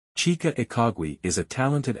Chika Ikogwe is a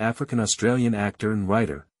talented African-Australian actor and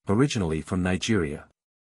writer, originally from Nigeria.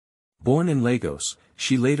 Born in Lagos,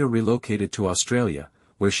 she later relocated to Australia,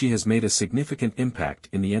 where she has made a significant impact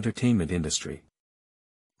in the entertainment industry.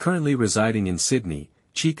 Currently residing in Sydney,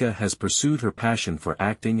 Chika has pursued her passion for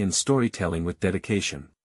acting and storytelling with dedication.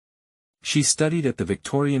 She studied at the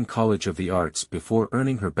Victorian College of the Arts before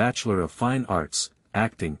earning her Bachelor of Fine Arts,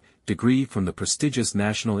 Acting, degree from the prestigious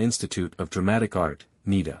National Institute of Dramatic Art,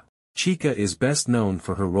 NIDA. Chika is best known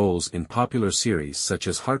for her roles in popular series such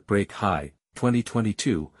as Heartbreak High,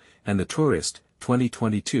 2022, and The Tourist,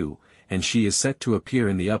 2022, and she is set to appear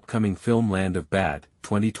in the upcoming film Land of Bad,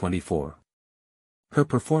 2024. Her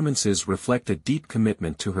performances reflect a deep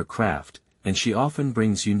commitment to her craft, and she often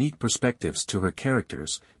brings unique perspectives to her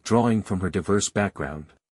characters, drawing from her diverse background.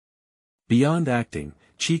 Beyond acting,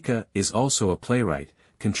 Chika is also a playwright,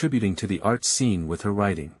 contributing to the arts scene with her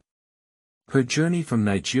writing. Her journey from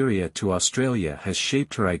Nigeria to Australia has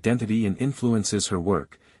shaped her identity and influences her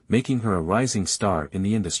work, making her a rising star in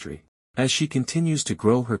the industry. As she continues to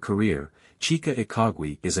grow her career, Chika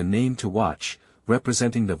Ikogwe is a name to watch,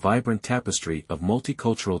 representing the vibrant tapestry of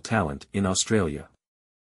multicultural talent in Australia.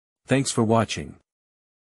 Thanks for watching.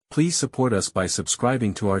 Please support us by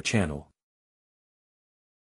subscribing to our channel.